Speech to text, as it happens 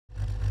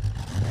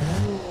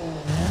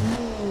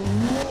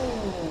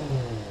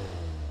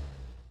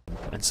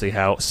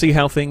and see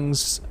how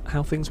things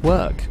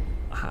work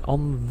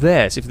on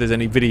there. See if there's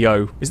any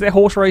video. Is there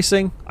horse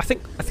racing? I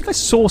think I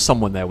saw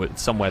someone there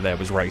somewhere there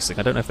was racing.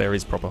 I don't know if there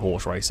is proper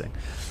horse racing.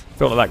 I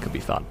feel like that could be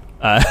fun.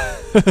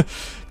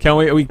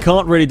 We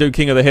can't really do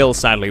King of the Hill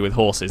sadly with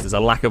horses. There's a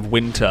lack of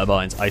wind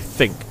turbines, I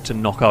think, to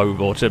knock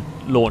over or to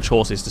launch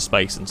horses to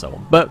space and so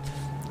on. But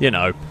you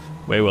know,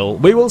 we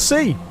will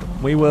see.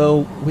 We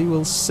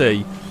will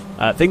see.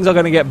 Things are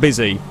going to get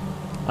busy.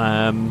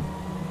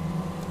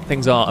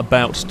 Things are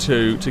about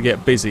to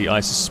get busy, I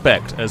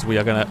suspect, as we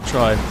are going to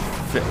try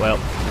and fit. Well,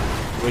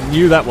 we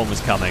knew that one was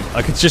coming.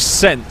 I could just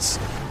sense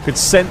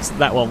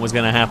that one was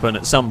going to happen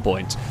at some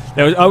point.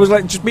 Now, I was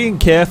like just being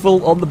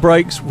careful on the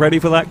brakes, ready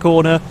for that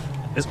corner.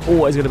 There's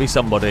always going to be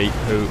somebody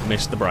who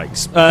missed the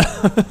brakes.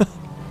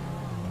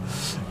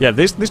 Yeah,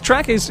 this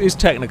track is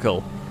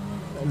technical.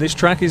 This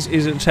track is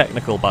a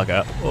technical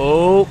bugger.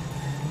 Oh,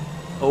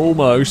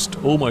 almost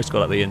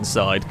got at the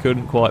inside.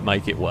 Couldn't quite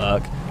make it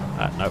work.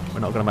 No, we're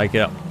not going to make it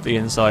up the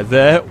inside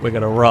there. We're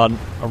going to run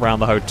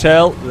around the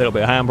hotel. A little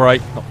bit of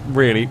handbrake. Not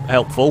really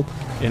helpful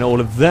in all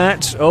of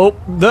that. Oh,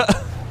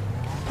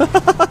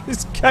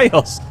 it's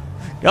chaos.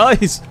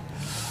 Guys,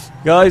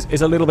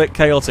 it's a little bit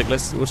chaotic. We'll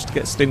just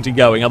get Stinty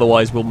going.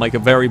 Otherwise, we'll make a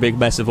very big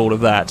mess of all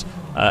of that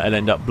and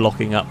end up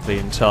blocking up the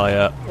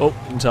entire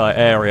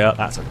area.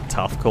 That's a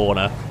tough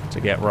corner to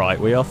get right.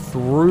 We are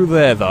through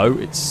there, though.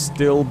 It's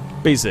still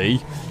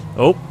busy.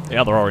 Oh, the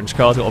other orange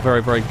car's got a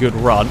very, very good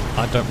run.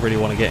 I don't really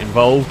want to get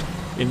involved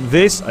in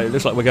this. It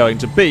looks like we're going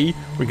to be,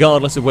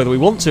 regardless of whether we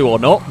want to or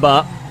not,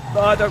 but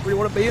I don't really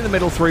want to be in the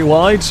middle three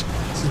wide.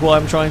 This is why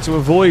I'm trying to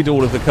avoid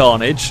all of the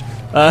carnage.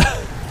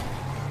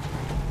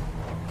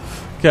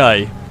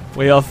 Okay,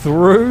 we are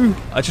through.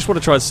 I just want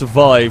to try and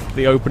survive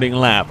the opening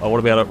lap. I want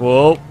to be able to,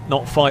 whoa,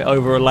 not fight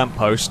over a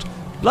lamppost.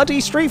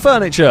 Bloody street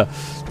furniture!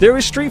 There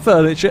is street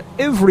furniture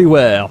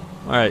everywhere.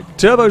 Alright,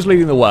 Turbo's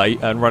leading the way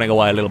and running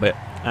away a little bit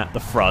at the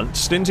front.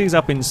 Stinty's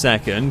up in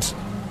second.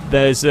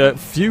 There's a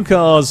few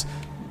cars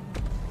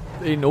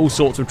in all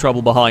sorts of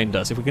trouble behind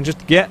us. If we can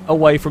just get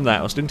away from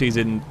that. Stinty's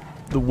in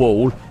the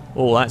wall.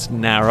 Oh, that's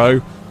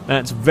narrow.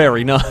 That's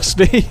very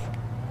nasty.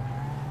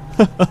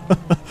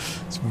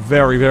 It's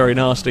very, very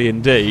nasty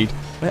indeed.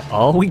 Where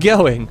are we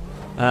going?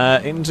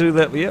 Into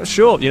the... Yeah,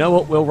 sure. You know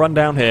what? We'll run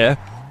down here.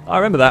 I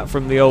remember that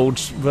from the old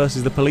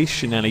versus the police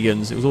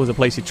shenanigans. It was always a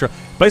place I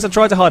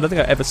tried to hide. I don't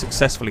think I ever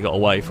successfully got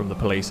away from the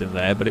police in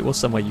there, but it was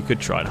somewhere you could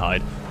try and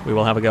hide. We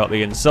will have a go at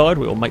the inside.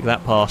 We will make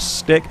that pass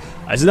stick.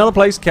 There's another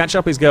place.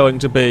 Catch-up is going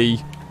to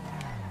be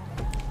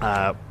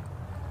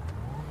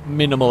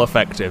minimal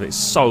effective. It's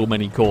so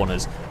many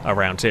corners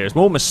around here. It's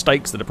more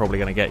mistakes that are probably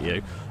going to get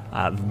you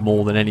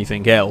more than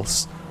anything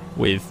else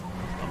with...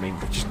 I mean,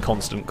 just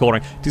constant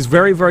cornering. It is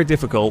very, very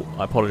difficult.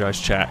 I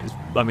apologise, chat.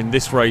 I mean,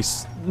 this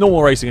race,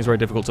 normal racing is very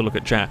difficult to look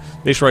at chat.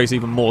 This race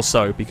even more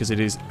so because it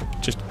is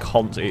just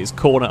constant. It is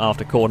corner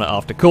after corner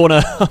after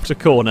corner after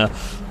corner,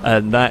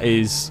 and that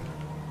is,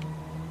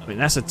 I mean,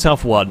 that's a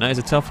tough one. That is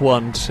a tough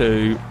one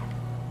to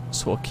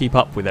sort of keep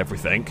up with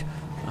everything.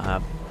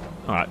 All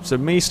right, so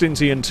me,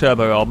 Stinty, and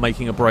Turbo are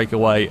making a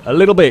breakaway a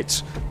little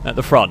bit at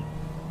the front,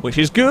 which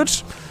is good.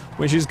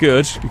 Which is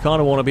good. You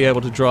kind of want to be able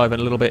to drive a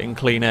little bit in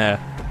clean air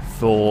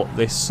for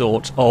this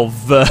sort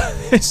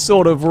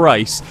of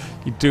race.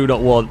 You do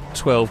not want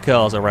 12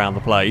 cars around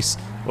the place.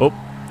 Oh,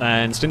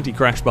 and Stinty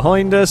crashed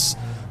behind us.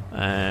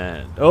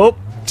 And oh,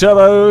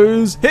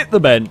 Turbos hit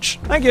the bench.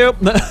 Thank you.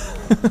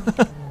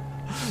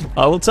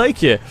 I will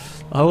take you.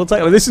 I will take.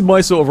 I mean, this is my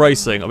sort of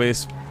racing. I mean,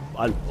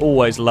 I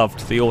always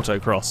loved the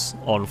autocross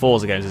on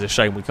Forza games. It's a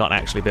shame we can't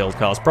actually build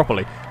cars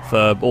properly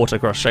for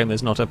autocross. Shame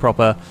there's not a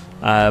proper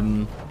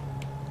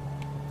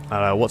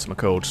what's it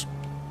called?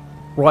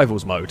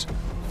 Rivals mode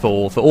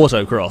for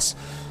autocross.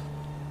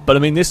 But I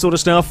mean, this sort of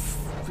stuff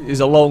is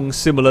along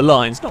similar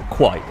lines. Not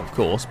quite, of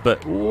course,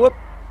 but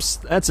whoops,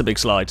 that's a big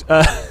slide.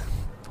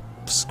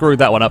 Screwed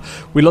that one up.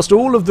 We lost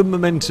all of the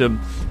momentum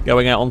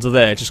going out onto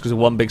there just because of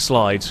one big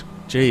slide.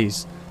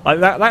 Jeez. Like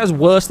that is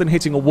worse than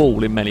hitting a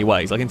wall in many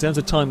ways. Like in terms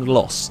of time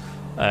loss,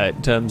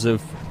 in terms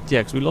of,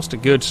 yeah, because we lost a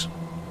good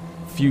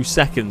few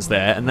seconds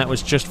there, and that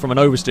was just from an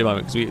oversteer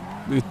moment because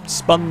we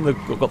spun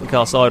got the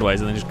car sideways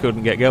and then just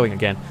couldn't get going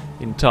again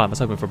in time. I was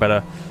hoping for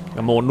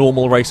a more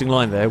normal racing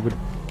line there would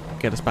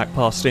get us back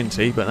past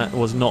Stinty, but that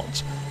was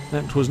not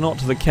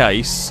the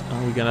case.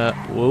 Are we gonna?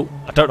 Well,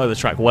 I don't know the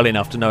track well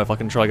enough to know if I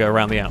can try go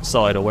around the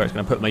outside or where it's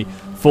going to put me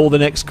for the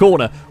next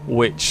corner,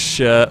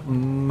 which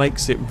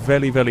makes it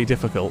very, very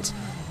difficult.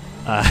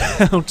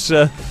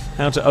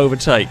 How to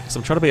overtake. So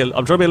I'm trying to be a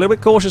little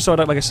bit cautious so I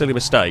don't make a silly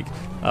mistake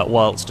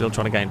while still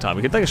trying to gain time.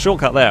 We can take a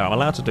shortcut there. I'm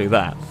allowed to do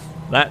that.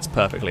 That's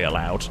perfectly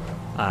allowed.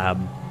 I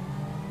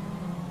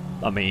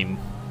mean,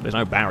 there's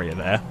no barrier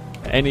there.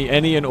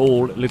 Any and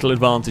all little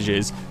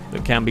advantages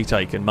that can be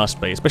taken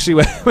must be,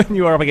 especially when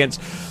you are up against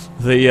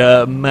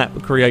the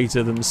map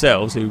creator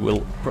themselves, who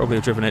will probably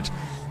have driven it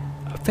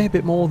a fair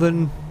bit more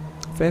than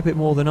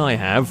I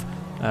have.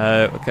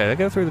 Okay, they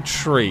go through the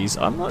trees.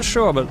 I'm not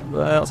sure, but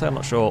I'll say I'm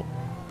not sure.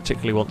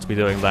 Particularly want to be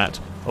doing that.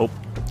 Oh,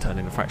 turned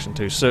in a fraction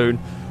too soon.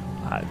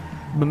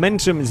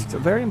 momentum is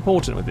very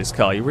important with this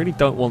car. You really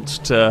don't want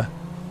to...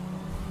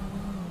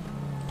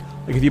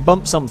 Like if you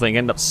bump something,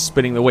 end up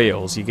spinning the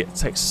wheels, it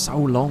takes so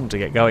long to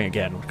get going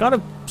again. It kind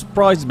of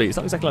surprises me. It's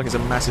not exactly like it's a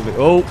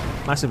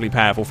massively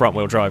powerful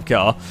front-wheel drive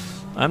car.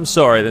 I'm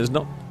sorry, there's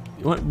not...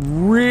 You weren't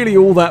really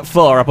all that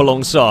far up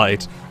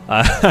alongside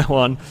that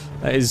one.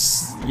 That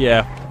is...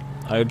 Yeah,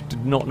 I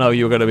did not know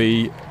you were going to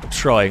be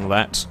trying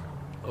that.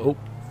 Oh,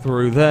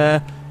 through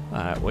there.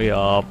 We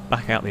are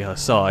back out the other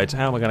side.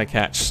 How am I going to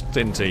catch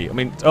Stinty? I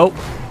mean, I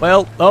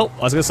was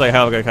going to say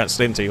how am I going to catch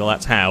Stinty. Well,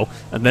 that's how.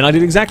 And then I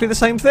did exactly the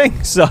same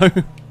thing, so...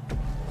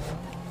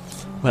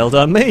 Well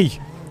done me.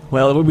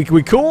 Well,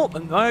 we caught,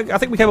 and I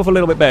think we came off a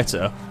little bit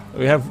better.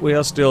 We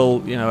are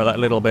still, you know, that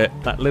little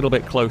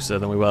bit closer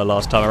than we were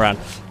last time around.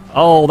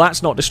 Oh,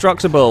 that's not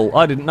destructible.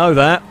 I didn't know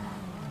that.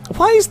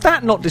 Why is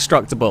that not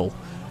destructible?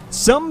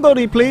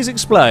 Somebody please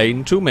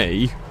explain to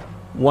me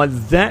why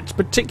that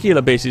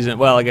particular bit isn't...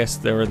 Well, I guess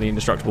they're in the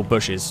indestructible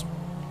bushes.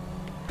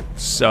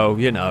 So,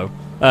 you know.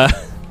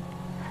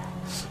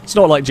 It's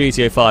not like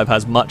GTA 5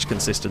 has much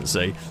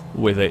consistency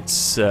with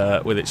its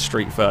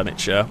street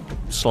furniture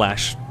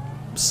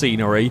 /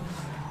 scenery.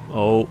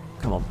 Oh,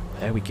 come on.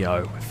 There we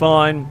go.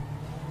 Fine.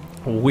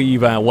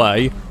 Weave our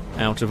way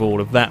out of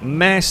all of that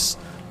mess.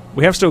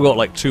 We have still got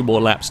like 2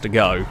 more laps to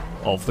go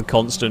of the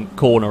constant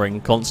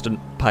cornering, constant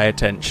pay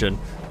attention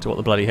to what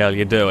the bloody hell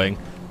you're doing.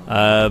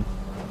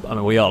 I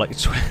mean, we are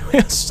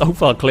so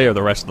far clear of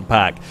the rest of the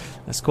pack.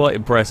 That's quite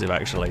impressive,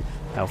 actually,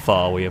 how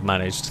far we have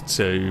managed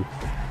to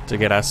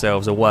get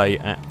ourselves away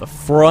at the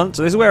front.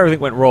 So this is where everything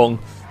went wrong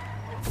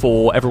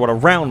for everyone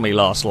around me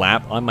last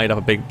lap. I made up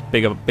a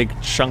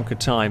big chunk of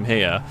time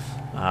here.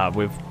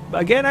 We've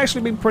again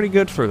actually been pretty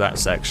good through that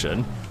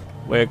section.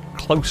 We're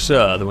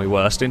closer than we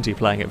were. Stinty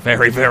playing it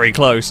very, very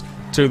close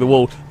to the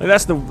wall.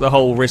 That's the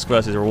whole risk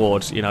versus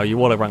reward. You know, you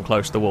want to run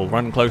close to the wall.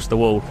 Run close to the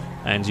wall,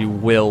 and you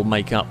will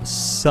make up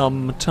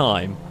some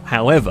time.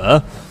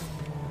 However,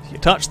 you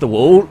touch the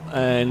wall,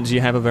 and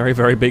you have a very,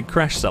 very big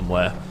crash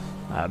somewhere.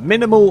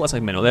 Minimal, I say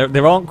minimal.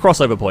 There aren't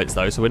crossover points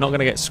though, so we're not going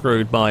to get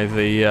screwed by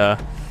the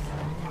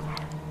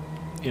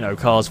you know,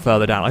 cars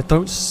further down. I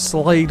don't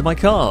slide my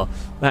car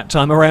that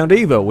time around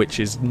either, which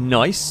is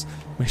nice.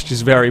 Which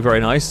is very, very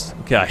nice.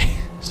 Okay,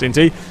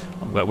 Stinty,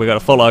 we've got to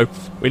follow.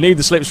 We need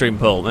the slipstream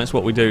pull. That's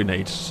what we do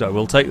need. So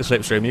we'll take the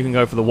slipstream. You can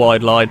go for the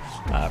wide line.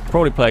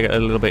 Probably playing it a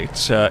little bit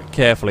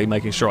carefully,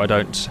 making sure I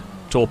don't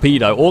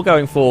torpedo, or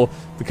going for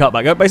the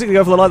cutback. Basically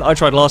go for the line that I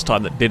tried last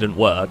time that didn't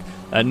work.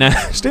 And now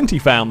Stinty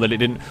found that it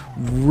didn't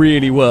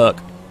really work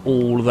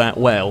all that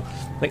well.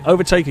 I think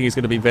overtaking is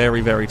going to be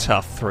very, very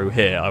tough through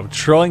here. I would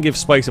try and give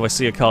space if I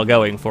see a car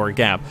going for a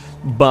gap,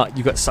 but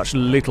you've got such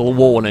little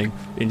warning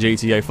in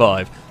GTA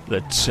 5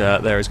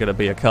 that there is going to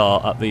be a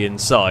car up the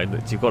inside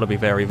that you've got to be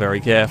very, very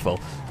careful.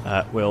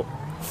 We'll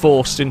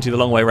force into the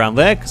long way around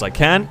there because I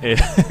can.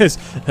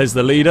 As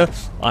the leader,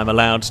 I'm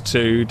allowed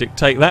to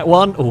dictate that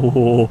one.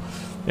 Oh,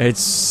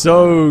 it's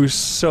so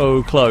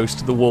close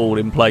to the wall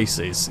in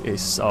places.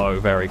 It's so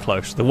very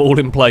close to the wall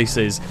in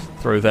places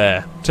through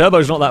there.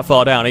 Turbo's not that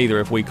far down either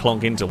if we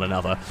clonk into one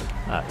another.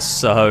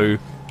 So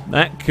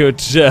that could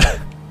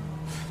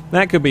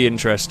be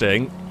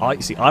interesting. I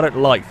don't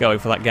like going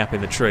for that gap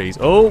in the trees.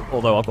 Oh,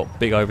 although I've got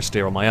big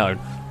oversteer on my own.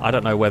 I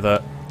don't know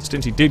whether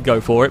Stinty did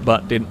go for it,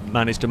 but didn't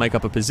manage to make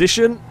up a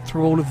position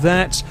through all of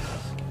that.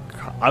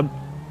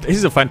 This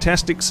is a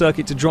fantastic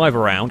circuit to drive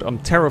around. I'm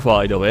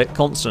terrified of it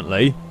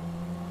constantly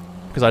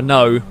because I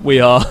know we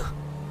are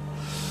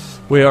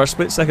a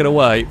split second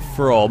away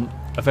from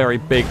a very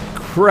big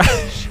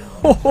crash.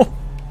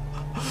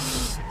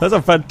 That's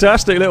a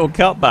fantastic little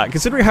cutback,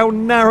 considering how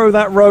narrow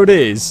that road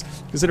is.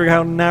 Considering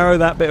how narrow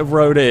that bit of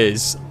road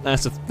is,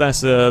 that's a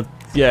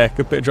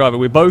good bit of driving.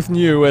 We both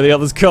knew where the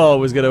other's car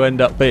was going to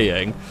end up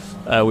being.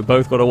 We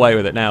both got away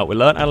with it. Now we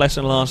learnt our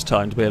lesson last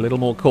time to be a little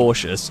more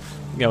cautious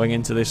going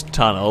into this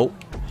tunnel,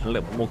 a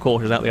little more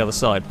cautious out the other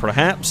side,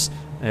 perhaps.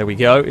 There we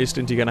go. Is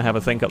Stinty going to have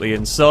a think up the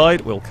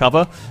inside? We'll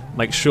cover.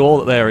 Make sure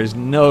that there is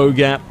no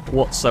gap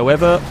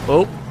whatsoever.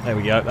 Oh, there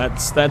we go.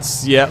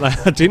 Yeah,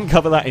 I didn't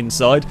cover that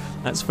inside.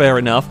 That's fair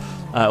enough.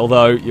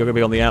 Although you're going to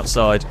be on the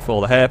outside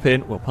for the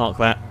hairpin. We'll park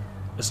that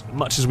as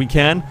much as we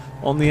can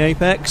on the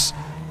apex.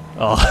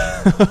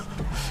 Oh.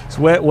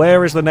 So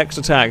where is the next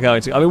attack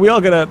going to? I mean, we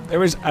are going to...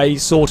 There is a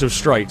sort of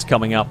straight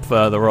coming up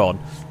further on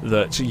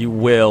that you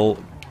will...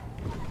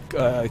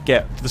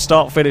 get the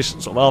start-finish,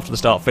 sort of after the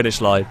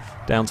start-finish line,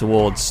 down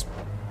towards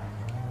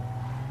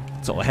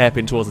sort of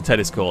hairpin towards the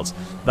tennis courts.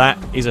 That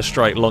is a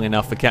straight long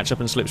enough for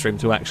catch-up and slipstream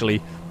to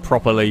actually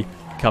properly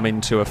come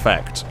into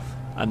effect.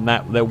 And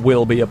that there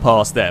will be a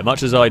pass there,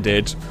 much as I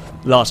did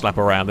last lap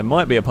around. There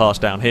might be a pass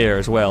down here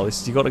as well.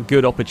 You've got a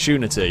good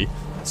opportunity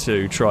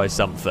to try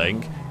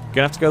something.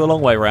 Gonna have to go the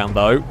long way around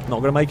though.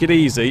 Not gonna make it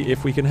easy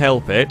if we can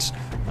help it,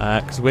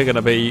 because we're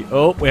gonna be...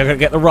 Oh, we're gonna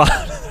get the run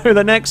through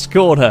the next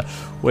corner.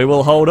 We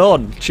will hold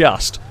on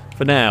just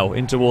for now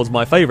in towards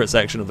my favourite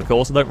section of the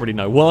course. I don't really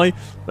know why,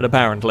 but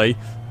apparently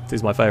it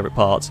is my favourite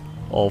part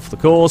of the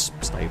course.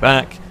 Stay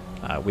back.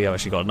 We have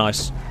actually got a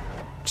nice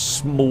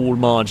small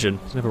margin.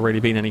 There's never really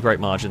been any great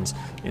margins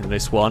in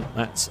this one.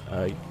 That's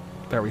a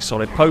very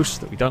solid post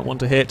that we don't want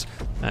to hit.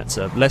 That's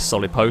a less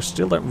solid post.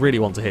 Still don't really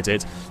want to hit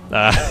it.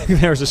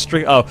 There's a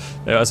stricken... Oh,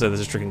 I said there's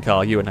a stricken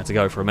car. Ewan had to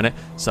go for a minute.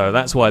 So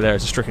that's why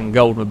there's a stricken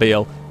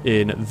Goldmobile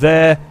in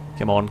there.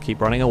 Come on,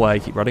 keep running away.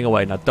 Keep running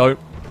away. Now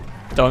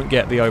don't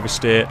get the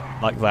oversteer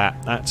like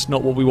that. That's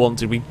not what we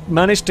wanted. We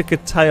managed to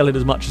curtail it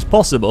as much as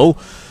possible.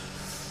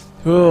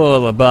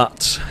 Oh,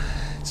 but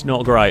it's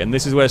not great. And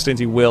this is where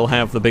Stinty will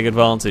have the big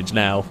advantage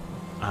now.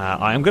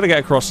 I am going to get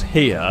across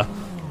here.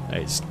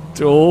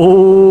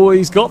 Oh,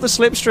 he's got the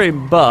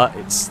slipstream, but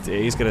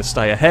he's going to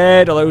stay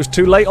ahead, although it was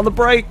too late on the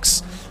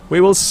brakes. We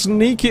will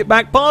sneak it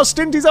back past.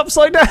 Stinty's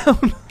upside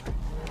down.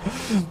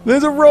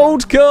 There's a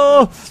rolled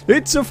car.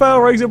 It's a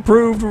FailRace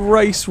approved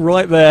race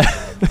right there.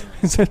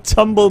 It's a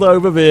tumbled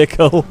over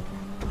vehicle.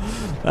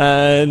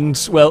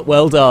 And,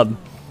 well done.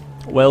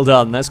 Well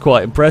done. That's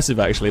quite impressive,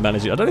 actually,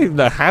 managing. I don't even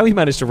know how he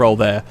managed to roll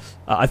there.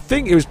 I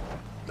think it was...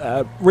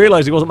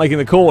 realised he wasn't making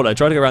the corner,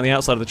 tried to go around the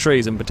outside of the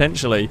trees, and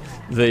potentially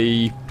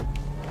the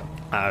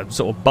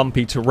sort of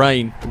bumpy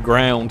terrain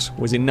ground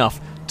was enough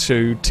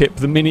to tip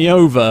the Mini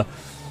over.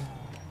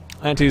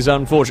 That is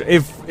unfortunate.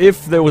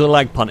 If there was a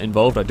lag punt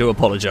involved, I do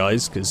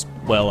apologise, because,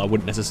 well, I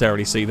wouldn't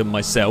necessarily see them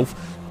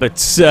myself.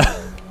 But,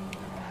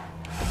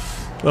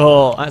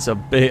 oh, that's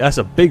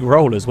a big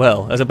roll as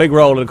well. That's a big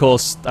roll, and of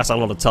course, that's a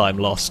lot of time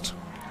lost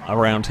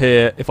around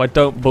here. If I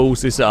don't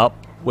balls this up,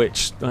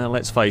 which, well,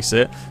 let's face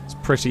it, it's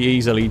pretty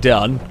easily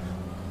done,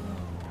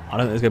 I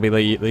don't think there's going to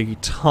be the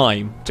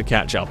time to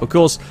catch up. Of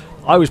course,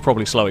 I was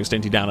probably slowing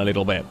Stinty down a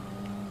little bit.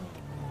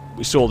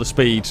 We saw the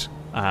speed.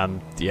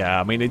 Yeah,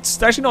 I mean,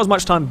 it's actually not as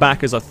much time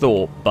back as I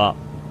thought, but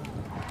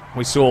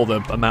we saw the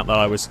amount that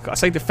I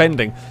say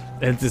defending.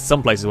 There's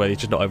some places where you're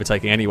just not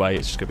overtaking anyway.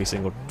 It's just going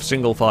to be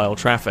single file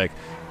traffic.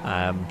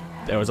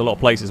 There was a lot of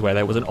places where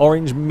there was an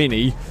orange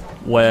Mini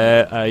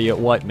where a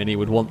white Mini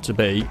would want to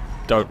be.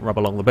 Don't rub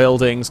along the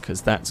buildings,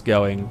 because that's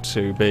going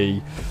to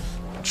be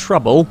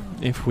trouble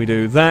if we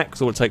do that,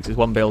 because all it takes is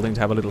one building to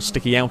have a little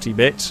sticky outy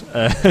bit,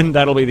 and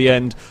that'll be the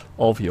end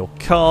of your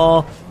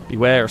car.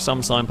 Beware of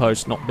some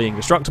signposts not being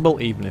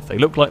destructible, even if they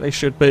look like they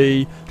should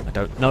be. I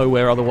don't know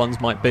where other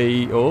ones might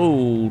be.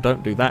 Oh,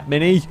 don't do that,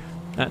 Mini.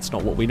 That's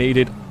not what we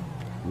needed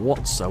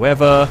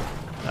whatsoever.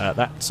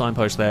 That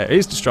signpost there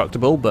is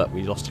destructible, but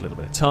we lost a little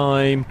bit of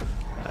time.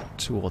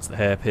 Towards the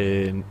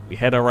hairpin. We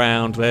head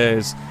around.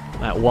 There's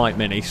that white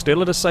Mini.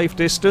 Still at a safe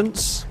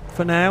distance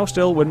for now.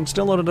 Still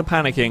not at a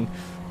panicking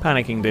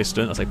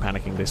distance. I say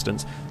panicking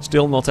distance.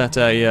 Still not at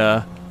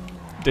a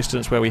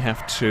distance where we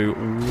have to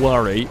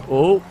worry.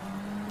 Oh,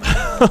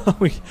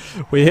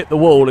 we hit the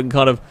wall and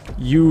kind of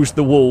used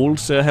the wall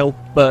to help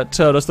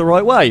turn us the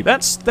right way.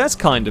 That's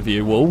kind of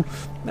you, wall.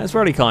 That's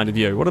very kind of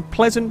you. What a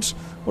pleasant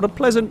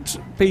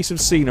piece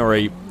of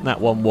scenery that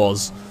one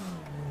was.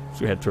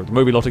 So we head to the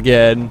movie lot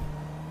again.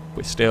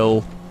 We're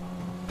still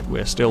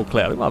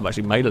clear. I think I've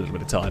actually made a little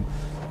bit of time.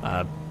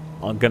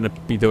 I'm going to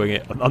be doing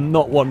it. I'm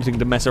not wanting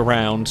to mess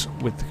around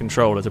with the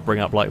controller to bring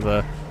up like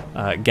the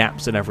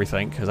gaps and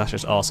everything, because that's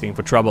just asking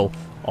for trouble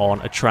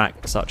on a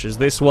track such as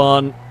this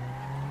one.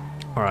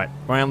 Alright,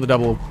 around the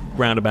double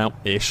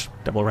roundabout-ish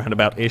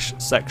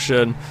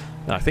section.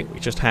 And I think we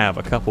just have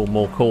a couple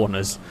more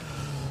corners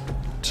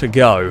to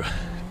go.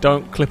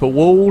 Don't clip a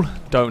wall,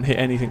 don't hit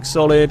anything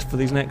solid for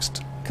these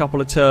next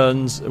couple of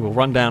turns. We'll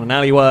run down an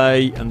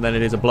alleyway, and then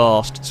it is a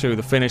blast to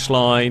the finish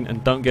line,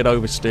 and don't get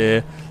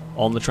oversteer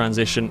on the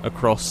transition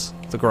across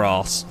the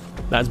grass.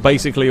 That's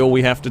basically all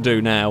we have to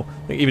do now.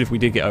 I think even if we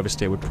did get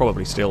oversteer, we'd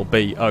probably still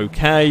be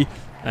okay,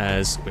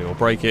 as we will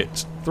break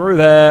it through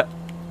there.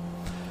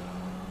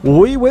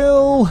 We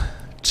will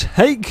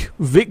take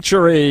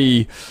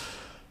victory.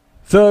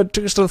 Took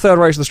us to the third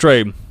race of the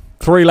stream.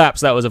 3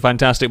 laps, that was a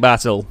fantastic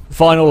battle.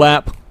 Final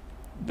lap,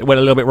 it went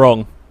a little bit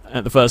wrong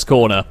at the first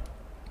corner.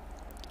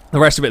 The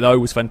rest of it, though,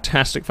 was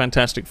fantastic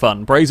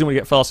fun. Brazen will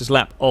get fastest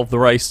lap of the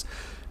race,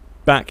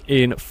 back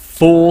in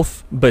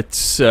 4th, but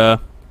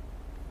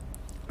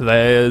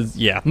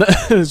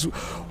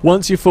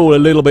once you fall a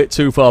little bit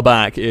too far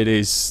back,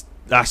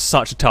 that's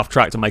such a tough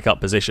track to make up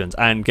positions,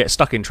 and get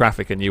stuck in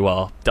traffic and you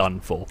are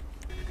done for.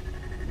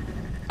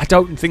 I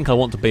don't think I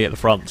want to be at the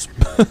front.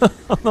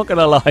 I'm not going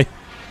to lie.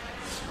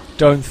 I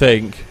don't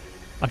think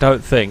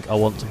I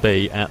want to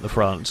be at the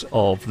front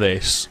of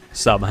this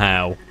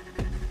somehow.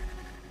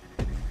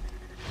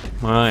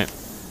 Alright,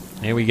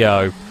 here we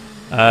go.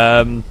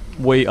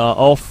 We are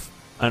off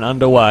and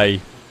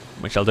underway.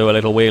 Which I'll do a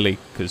little wheelie,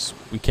 because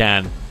we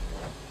can.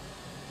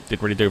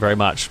 Didn't really do very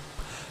much.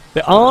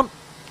 They aren't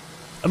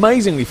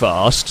amazingly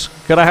fast.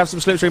 Could I have some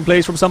slipstream,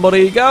 please, from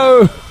somebody?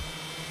 Go!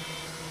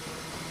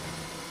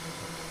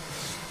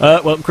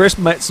 Well, Chris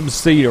met some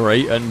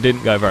scenery and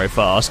didn't go very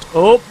fast.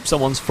 Oh,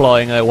 someone's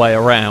flying their way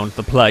around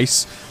the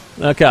place.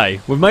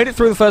 Okay, we've made it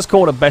through the first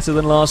corner better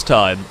than last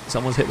time.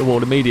 Someone's hit the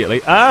wall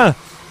immediately. Ah!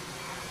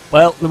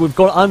 Well, we've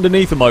gone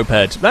underneath a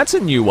moped. That's a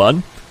new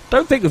one.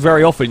 Don't think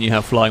very often you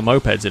have flying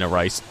mopeds in a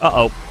race.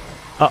 Uh-oh.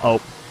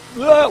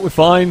 We're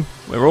fine.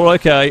 We're all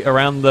okay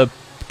around the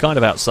kind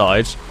of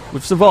outside.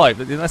 We've survived.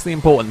 That's the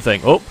important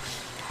thing. Oh,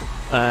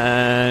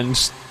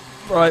 and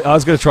right, I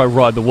was going to try and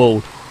ride the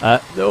wall.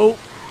 No,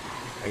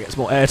 I get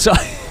some more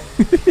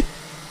airtime.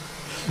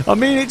 I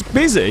mean, it's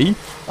busy.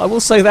 I will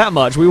say that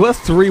much. We were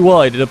 3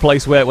 wide in a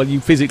place where you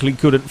physically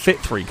couldn't fit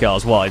 3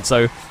 cars wide,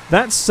 so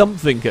that's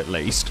something at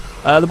least.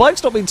 The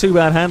bike's not been too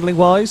bad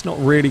handling-wise. Not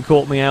really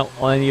caught me out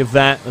on any of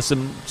that. There's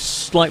some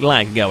slight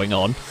lag going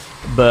on,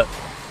 but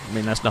I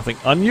mean, that's nothing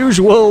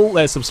unusual.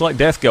 There's some slight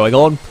death going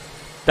on.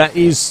 That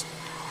is...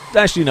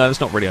 Actually, no,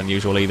 that's not really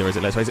unusual either, is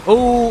it? Let's face it.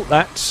 Oh,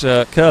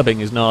 that curbing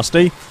is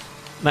nasty.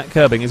 That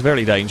curbing is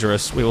very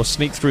dangerous. We will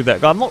sneak through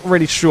that. I'm not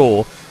really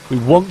sure we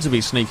want to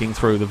be sneaking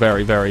through the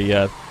very,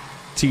 very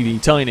teeny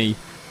tiny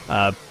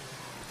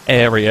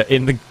area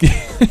in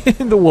the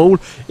in the wall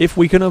if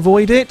we can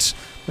avoid it.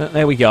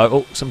 There we go.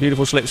 Oh, some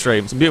beautiful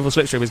slipstream. Some beautiful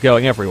slipstream is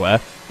going everywhere.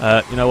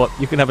 You know what?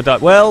 You can have a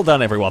duck. Well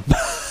done, everyone.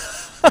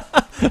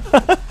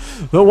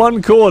 The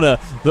one corner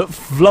that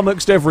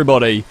flummoxed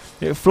everybody.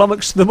 It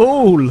flummoxed them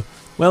all.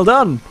 Well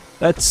done.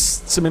 That's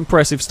some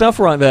impressive stuff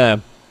right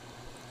there.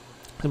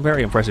 Some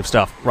very impressive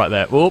stuff right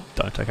there. Oh,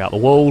 don't take out the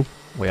wall.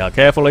 We are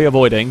carefully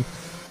avoiding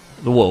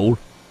the wall.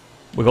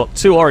 We've got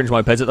 2 orange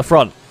mopeds at the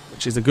front,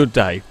 which is a good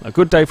day. A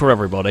good day for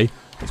everybody.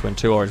 It's when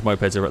 2 orange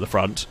mopeds are at the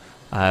front.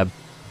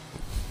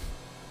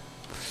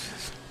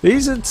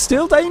 These are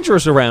still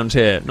dangerous around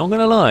here, not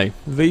gonna lie.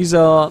 These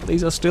are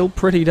still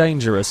pretty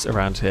dangerous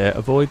around here.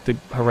 Avoid the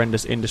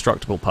horrendous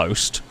indestructible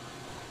post.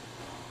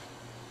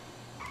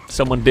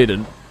 Someone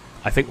didn't.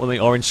 I think one of the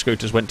orange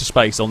scooters went to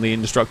space on the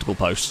indestructible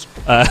post.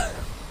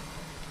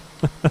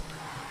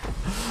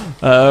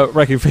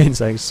 Wrecking Finn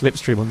saying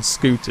slipstream on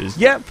scooters.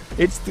 Yep,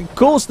 of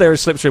course there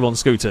is slipstream on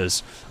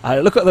scooters.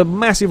 Look at the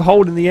massive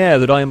hole in the air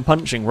that I am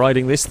punching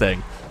riding this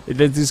thing. It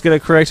is going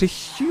to create a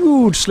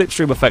huge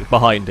slipstream effect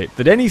behind it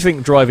that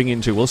anything driving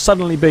into will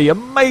suddenly be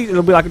amazing.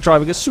 It'll be like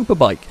driving a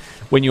superbike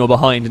when you're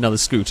behind another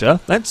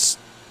scooter. That's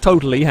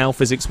totally how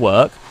physics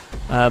work.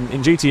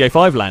 In GTA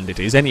 5 land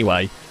it is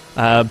anyway.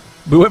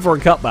 We went for a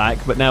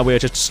cutback, but now we're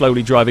just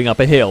slowly driving up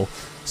a hill.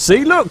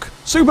 See, look!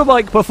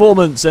 Superbike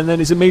performance! And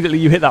then it's immediately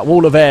you hit that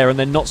wall of air and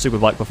then not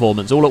superbike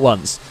performance all at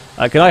once.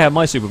 Can I have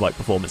my superbike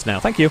performance now?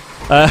 Thank you.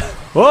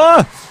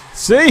 Oh,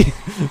 see?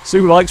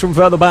 Superbikes from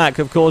further back,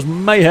 of course,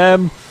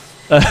 mayhem.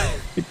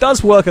 It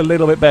does work a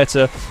little bit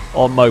better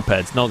on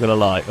mopeds, not gonna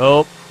lie.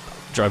 Oh,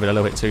 drove it a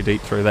little bit too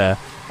deep through there.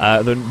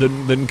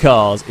 Than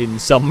cars in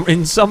some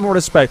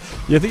respect.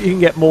 You think you can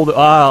get more than...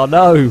 Oh,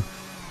 no!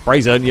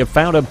 Brazen, you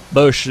found a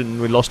bush and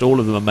we lost all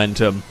of the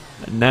momentum.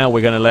 And now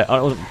we're going to let...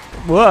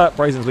 What?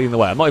 Brazen's leading the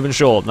way. I'm not even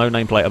sure. No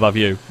nameplate above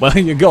you. Well,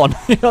 you're gone.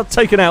 You're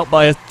taken out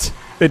by a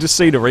bit of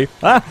scenery.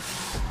 Can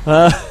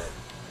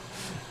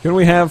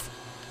we have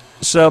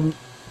some...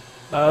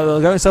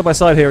 going side by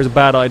side here is a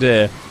bad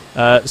idea.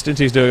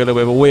 Stinty's doing a little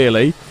bit of a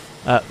wheelie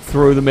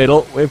through the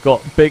middle. We've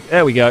got big...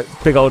 There we go.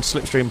 Big old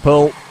slipstream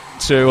pull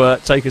to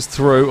take us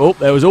through. Oh,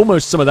 there was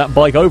almost some of that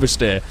bike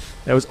oversteer.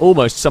 There was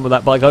almost some of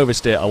that bike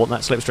oversteer. I want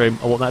that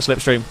slipstream. I want that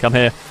slipstream. Come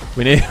here.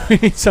 We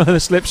need some of the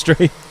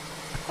slipstream.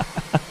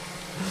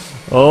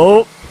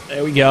 Oh,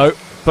 there we go.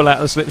 Pull out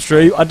the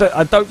slipstream.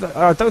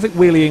 I don't think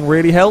wheeling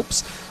really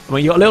helps. I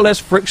mean, you got a little less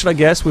friction, I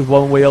guess, with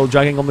one wheel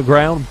dragging on the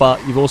ground,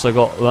 but you've also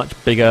got a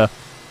much bigger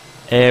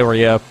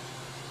area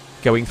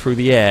going through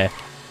the air,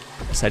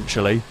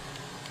 essentially.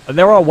 And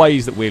there are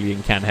ways that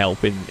wheeling can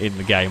help in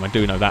the game. I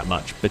do know that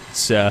much, but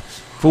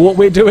for what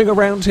we're doing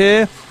around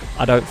here,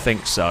 I don't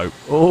think so.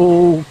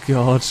 Oh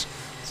God,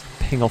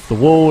 ping off the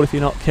wall if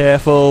you're not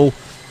careful.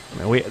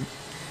 I mean,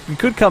 we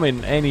could come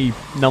in any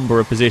number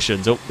of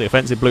positions. Oh, the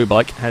offensive blue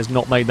bike has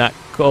not made that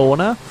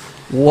corner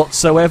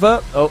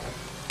whatsoever. Oh,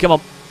 come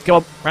on,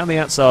 round the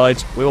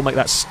outside. We will make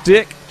that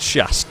stick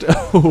just.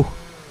 Oh.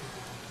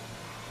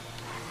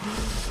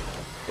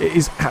 It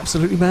is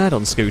absolutely mad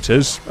on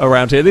scooters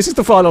around here. This is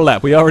the final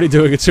lap. We are already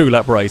doing a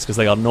 2-lap race because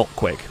they are not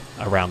quick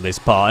around this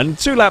part. And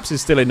 2 laps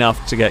is still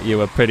enough to get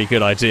you a pretty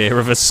good idea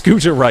of a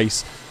scooter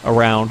race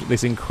around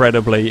this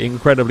incredibly,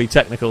 incredibly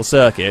technical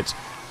circuit.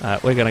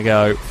 We're going to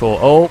go for...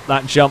 Oh,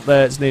 that jump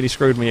there. It's nearly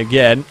screwed me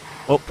again.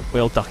 Oh,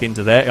 we'll duck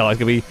into there. Oh, it's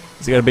going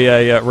to be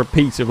a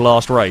repeat of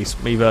last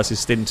race. Me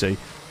versus Stinty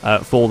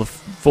for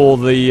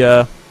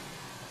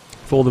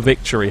the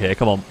victory here.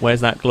 Come on.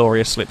 Where's that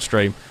glorious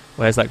slipstream?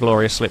 Where's that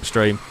glorious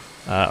slipstream?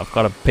 I've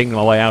got to ping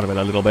my way out of it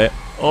a little bit.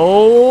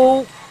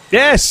 Oh,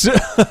 yes!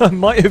 I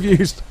might have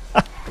used...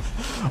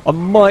 I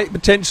might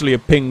potentially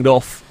have pinged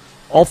off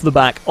the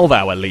back of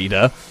our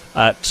leader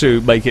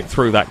to make it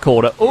through that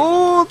corner.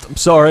 Oh, I'm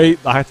sorry.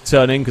 I had to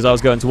turn in because I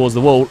was going towards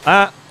the wall.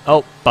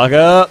 Oh,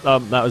 bugger.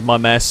 That was my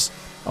mess.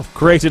 I've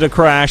created a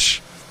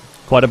crash.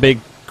 Quite a big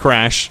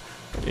crash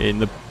in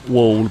the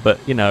wall, but,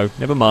 you know,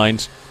 never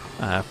mind.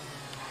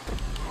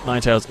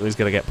 Ninetales is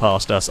going to get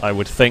past us, I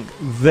would think.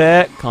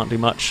 There, can't do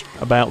much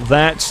about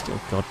that.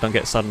 Oh God, don't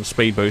get sudden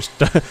speed boost.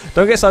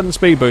 Don't get sudden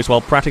speed boost while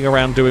prattling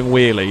around doing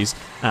wheelies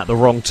at the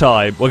wrong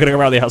time. We're going to go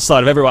around the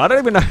outside of everyone. I don't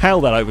even know how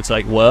that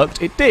overtake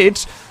worked. It did.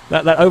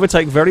 That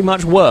overtake very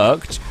much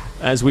worked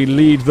as we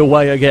lead the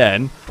way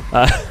again.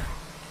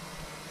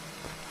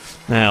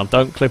 Now,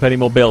 don't clip any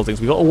more buildings.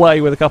 We got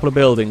away with a couple of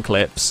building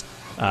clips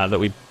that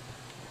we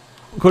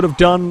could have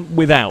done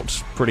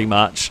without, pretty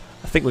much.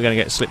 I think we're going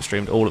to get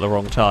slipstreamed all at the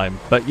wrong time.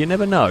 But you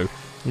never know.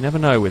 You never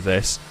know with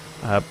this.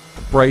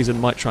 Brazen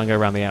might try and go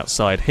around the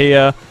outside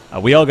here.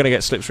 We are going to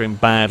get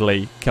slipstreamed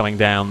badly coming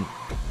down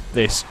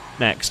this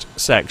next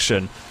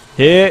section.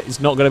 Here is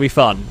not going to be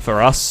fun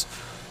for us.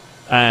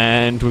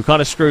 And we've kind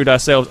of screwed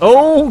ourselves.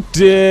 Oh,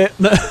 dear.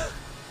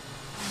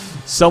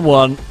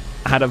 Someone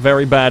had a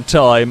very bad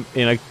time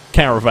in a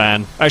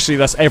caravan. Actually,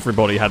 that's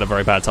everybody had a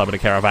very bad time in a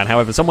caravan.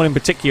 However, someone in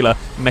particular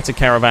met a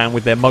caravan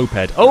with their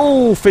moped.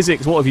 Oh,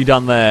 physics, what have you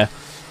done there?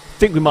 I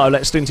think we might have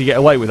let Stinty get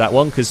away with that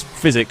one because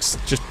physics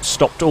just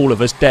stopped all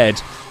of us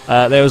dead.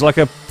 There was like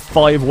a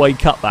 5-way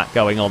cutback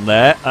going on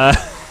there.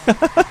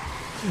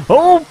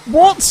 Oh,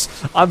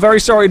 what? I'm very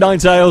sorry,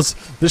 Ninetales.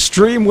 The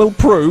stream will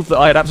prove that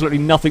I had absolutely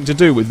nothing to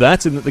do with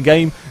that and that the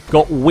game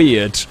got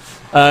weird.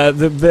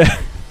 There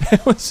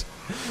was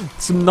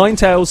some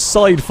Ninetales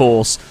side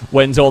force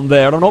went on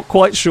there, and I'm not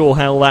quite sure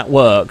how that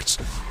worked.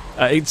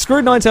 It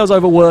screwed Ninetales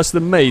over worse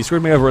than me.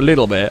 Screwed me over a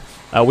little bit.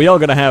 We are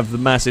going to have the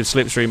massive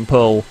slipstream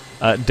pull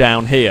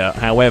down here.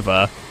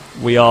 However,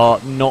 we are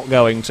not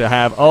going to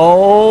have...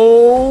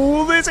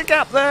 Oh, there's a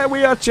gap there.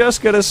 We are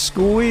just going to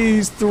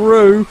squeeze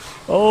through.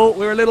 Oh,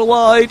 we're a little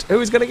wide.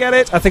 Who's going to get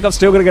it? I think I'm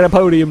still going to get a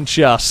podium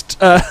just.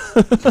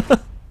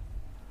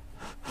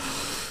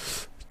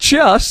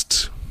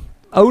 Just?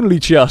 Only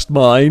just,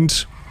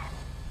 mind.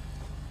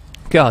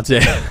 God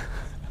damn.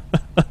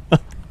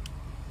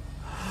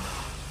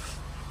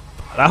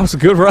 That was a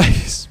good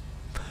race.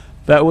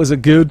 That was a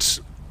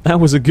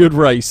good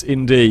race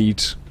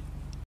indeed.